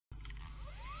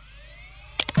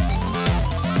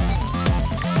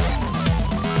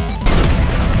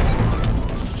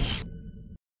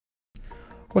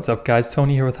What's up guys,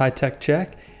 Tony here with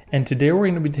HighTechCheck, and today we're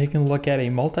going to be taking a look at a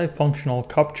multifunctional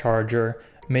cup charger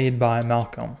made by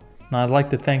Malcam. Now I'd like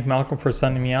to thank Malcam for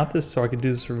sending me out this so I could do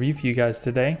this review for you guys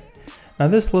today. Now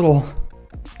this little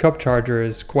cup charger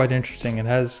is quite interesting. It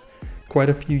has quite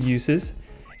a few uses.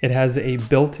 It has a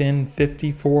built-in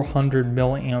 5400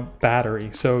 milliamp battery,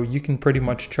 so you can pretty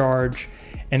much charge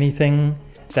anything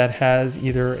that has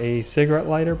either a cigarette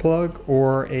lighter plug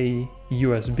or a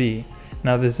USB.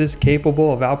 Now this is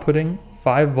capable of outputting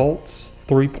 5 volts,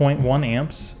 3.1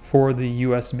 amps for the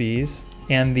USBs,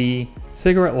 and the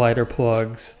cigarette lighter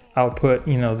plugs output,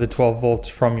 the 12 volts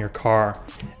from your car.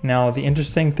 Now the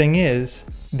interesting thing is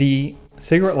the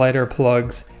cigarette lighter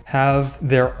plugs have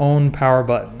their own power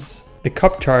buttons. The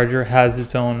cup charger has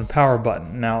its own power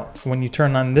button. Now when you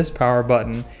turn on this power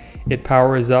button, it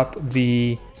powers up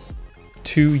the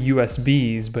 2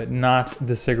 USBs, but not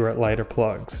the cigarette lighter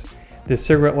plugs. The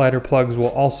cigarette lighter plugs will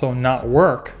also not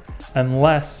work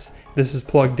unless this is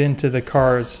plugged into the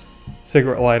car's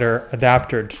cigarette lighter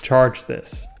adapter to charge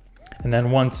this. And then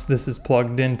once this is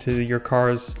plugged into your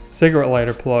car's cigarette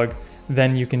lighter plug,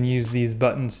 then you can use these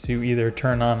buttons to either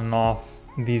turn on and off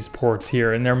these ports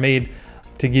here. And they're made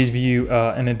to give you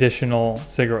an additional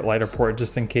cigarette lighter port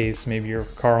just in case maybe your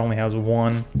car only has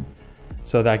one.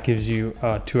 So that gives you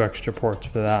 2 extra ports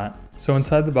for that. So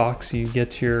inside the box you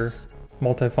get your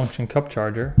multifunction cup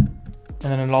charger, and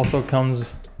then it also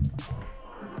comes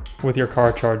with your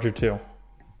car charger too.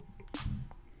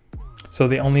 So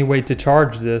the only way to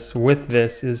charge this with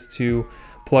this is to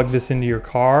plug this into your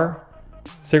car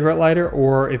cigarette lighter,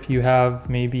 or if you have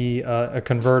maybe a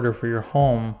converter for your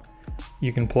home,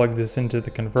 you can plug this into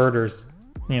the converter's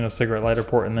cigarette lighter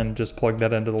port and then just plug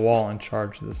that into the wall and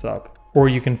charge this up. Or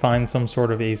you can find some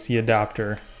sort of AC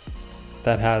adapter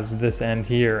that has this end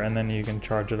here, and then you can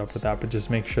charge it up with that, but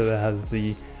just make sure that has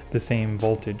the same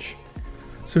voltage.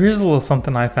 So here's a little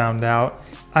something I found out.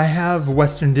 I have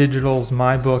Western Digital's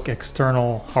MyBook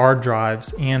external hard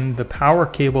drives, and the power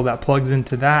cable that plugs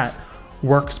into that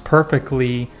works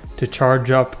perfectly to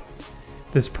charge up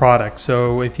this product.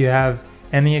 So if you have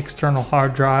any external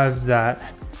hard drives that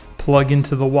plug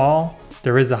into the wall,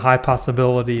 there is a high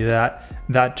possibility that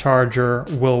that charger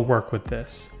will work with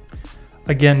this.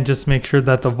 Again, just make sure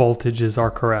that the voltages are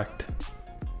correct.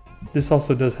 This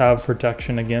also does have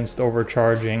protection against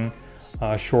overcharging,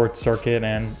 short circuit,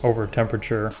 and over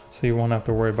temperature, so you won't have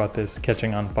to worry about this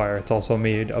catching on fire. It's also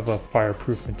made of a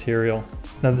fireproof material.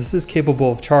 Now this is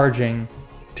capable of charging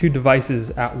 2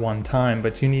 devices at one time,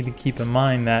 but you need to keep in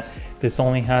mind that this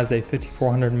only has a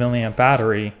 5400 milliamp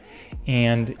battery,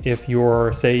 and if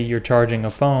say you're charging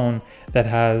a phone that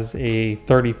has a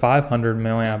 3500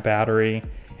 milliamp battery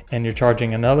and you're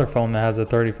charging another phone that has a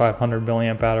 3500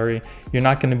 milliamp battery, you're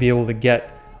not going to be able to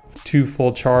get 2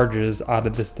 full charges out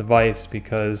of this device,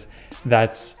 because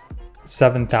that's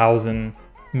 7,000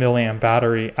 milliamp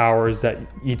battery hours that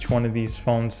each one of these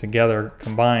phones together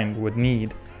combined would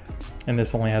need, and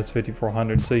this only has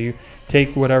 5400. So you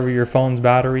take whatever your phone's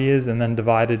battery is and then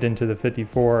divide it into the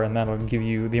 54, and that'll give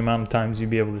you the amount of times you'll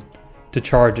be able to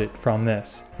charge it from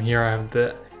this. Here I have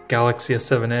the Galaxy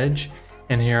S7 Edge,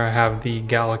 and here I have the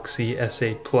Galaxy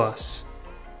S8 Plus.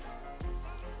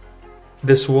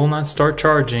 This will not start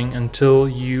charging until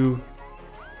you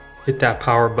hit that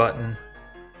power button.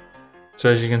 So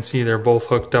as you can see, they're both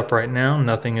hooked up right now.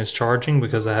 Nothing is charging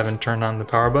because I haven't turned on the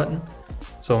power button.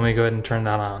 So let me go ahead and turn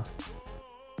that on.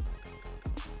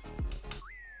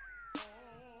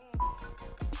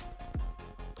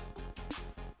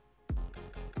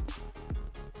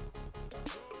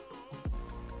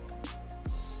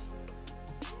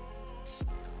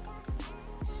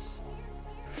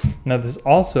 Now this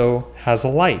also has a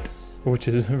light, which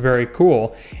is very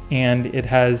cool, and it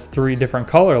has 3 different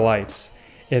color lights.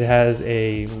 It has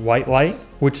a white light,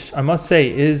 which I must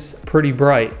say is pretty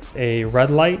bright, a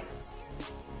red light,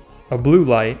 a blue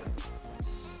light,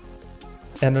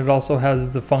 and it also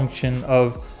has the function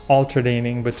of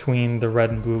alternating between the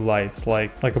red and blue lights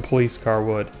like a police car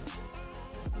would,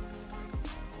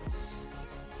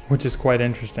 which is quite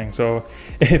interesting. So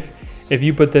if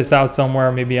you put this out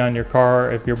somewhere, maybe on your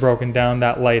car, if you're broken down,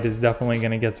 that light is definitely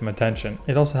going to get some attention.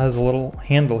 It also has a little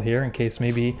handle here in case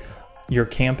maybe you're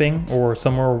camping or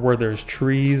somewhere where there's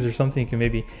trees or something. You can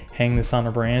maybe hang this on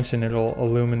a branch and it'll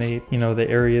illuminate, the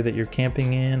area that you're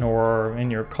camping in, or in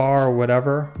your car or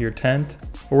whatever, your tent,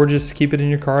 or just keep it in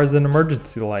your car as an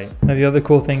emergency light. Now the other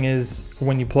cool thing is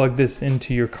when you plug this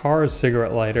into your car's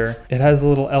cigarette lighter, it has a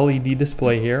little LED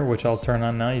display here, which I'll turn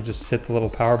on now. You just hit the little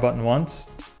power button once.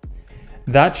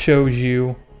 That shows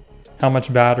you how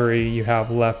much battery you have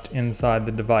left inside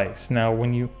the device. Now,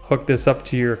 when you hook this up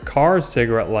to your car's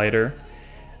cigarette lighter,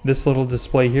 this little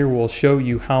display here will show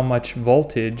you how much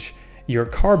voltage your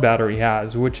car battery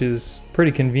has, which is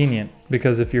pretty convenient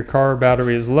because if your car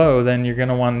battery is low, then you're going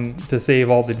to want to save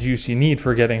all the juice you need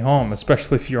for getting home,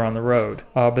 especially if you're on the road.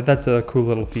 But that's a cool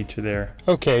little feature there.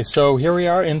 Okay, so here we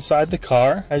are inside the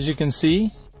car. As you can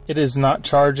see, it is not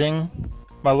charging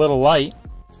my little light.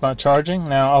 It's not charging.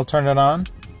 Now I'll turn it on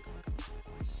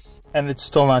and it's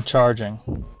still not charging.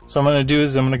 So what I'm going to do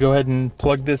is I'm going to go ahead and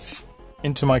plug this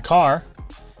into my car.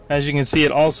 As you can see,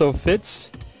 it also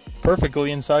fits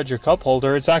perfectly inside your cup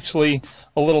holder. It's actually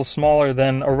a little smaller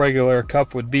than a regular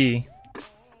cup would be,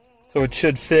 so it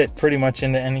should fit pretty much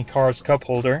into any car's cup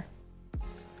holder.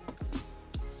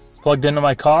 It's plugged into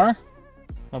my car.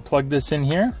 I'll plug this in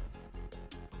here.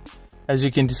 As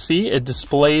you can see, it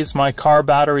displays my car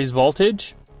battery's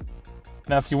voltage.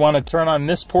 Now if you want to turn on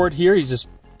this port here, you just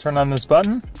turn on this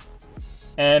button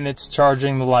and it's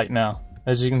charging the light now.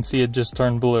 As you can see, it just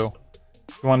turned blue.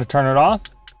 If you want to turn it off,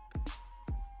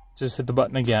 just hit the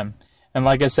button again. And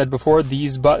like I said before,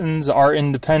 these buttons are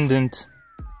independent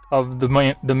of the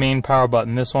main power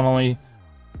button. This one only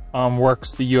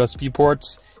works the USB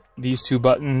ports. These two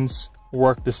buttons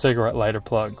work the cigarette lighter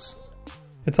plugs.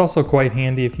 It's also quite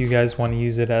handy if you guys want to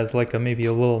use it as like maybe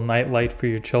a little night light for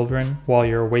your children while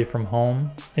you're away from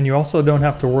home. And you also don't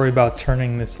have to worry about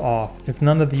turning this off. If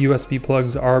none of the USB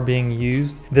plugs are being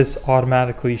used, this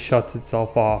automatically shuts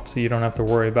itself off, so you don't have to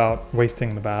worry about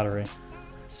wasting the battery.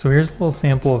 So here's a little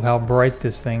sample of how bright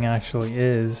this thing actually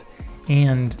is.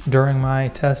 And during my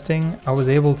testing, I was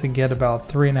able to get about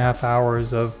 3.5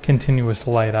 hours of continuous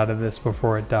light out of this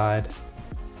before it died.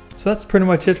 So that's pretty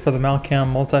much it for the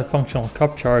Malcam multifunctional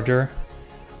cup charger.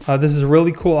 This is a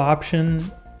really cool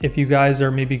option if you guys are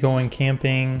maybe going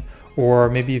camping, or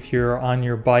maybe if you're on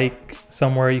your bike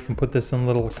somewhere, you can put this in a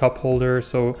little cup holder,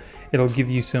 so it'll give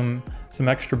you some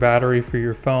extra battery for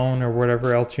your phone or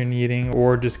whatever else you're needing,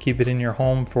 or just keep it in your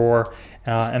home for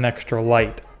an extra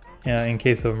light in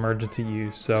case of emergency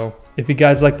use. So if you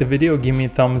guys like the video, give me a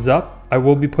thumbs up. I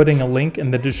will be putting a link in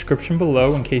the description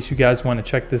below in case you guys want to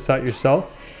check this out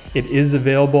yourself. It is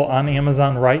available on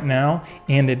Amazon right now,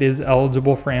 and it is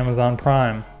eligible for Amazon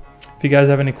Prime. If you guys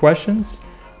have any questions,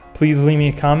 please leave me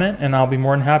a comment and I'll be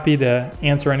more than happy to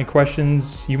answer any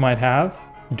questions you might have.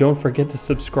 Don't forget to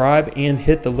subscribe and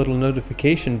hit the little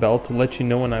notification bell to let you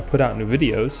know when I put out new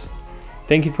videos.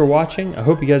 Thank you for watching. I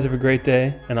hope you guys have a great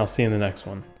day, and I'll see you in the next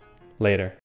one. Later.